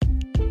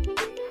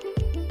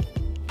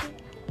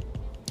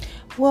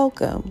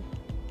Welcome.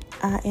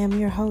 I am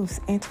your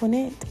host,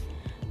 Antoinette.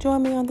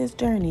 Join me on this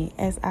journey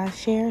as I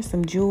share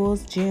some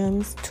jewels,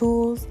 gems,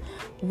 tools,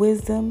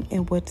 wisdom,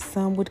 and what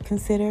some would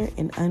consider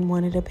an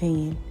unwanted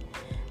opinion.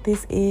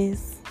 This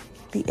is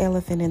the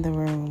elephant in the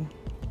room.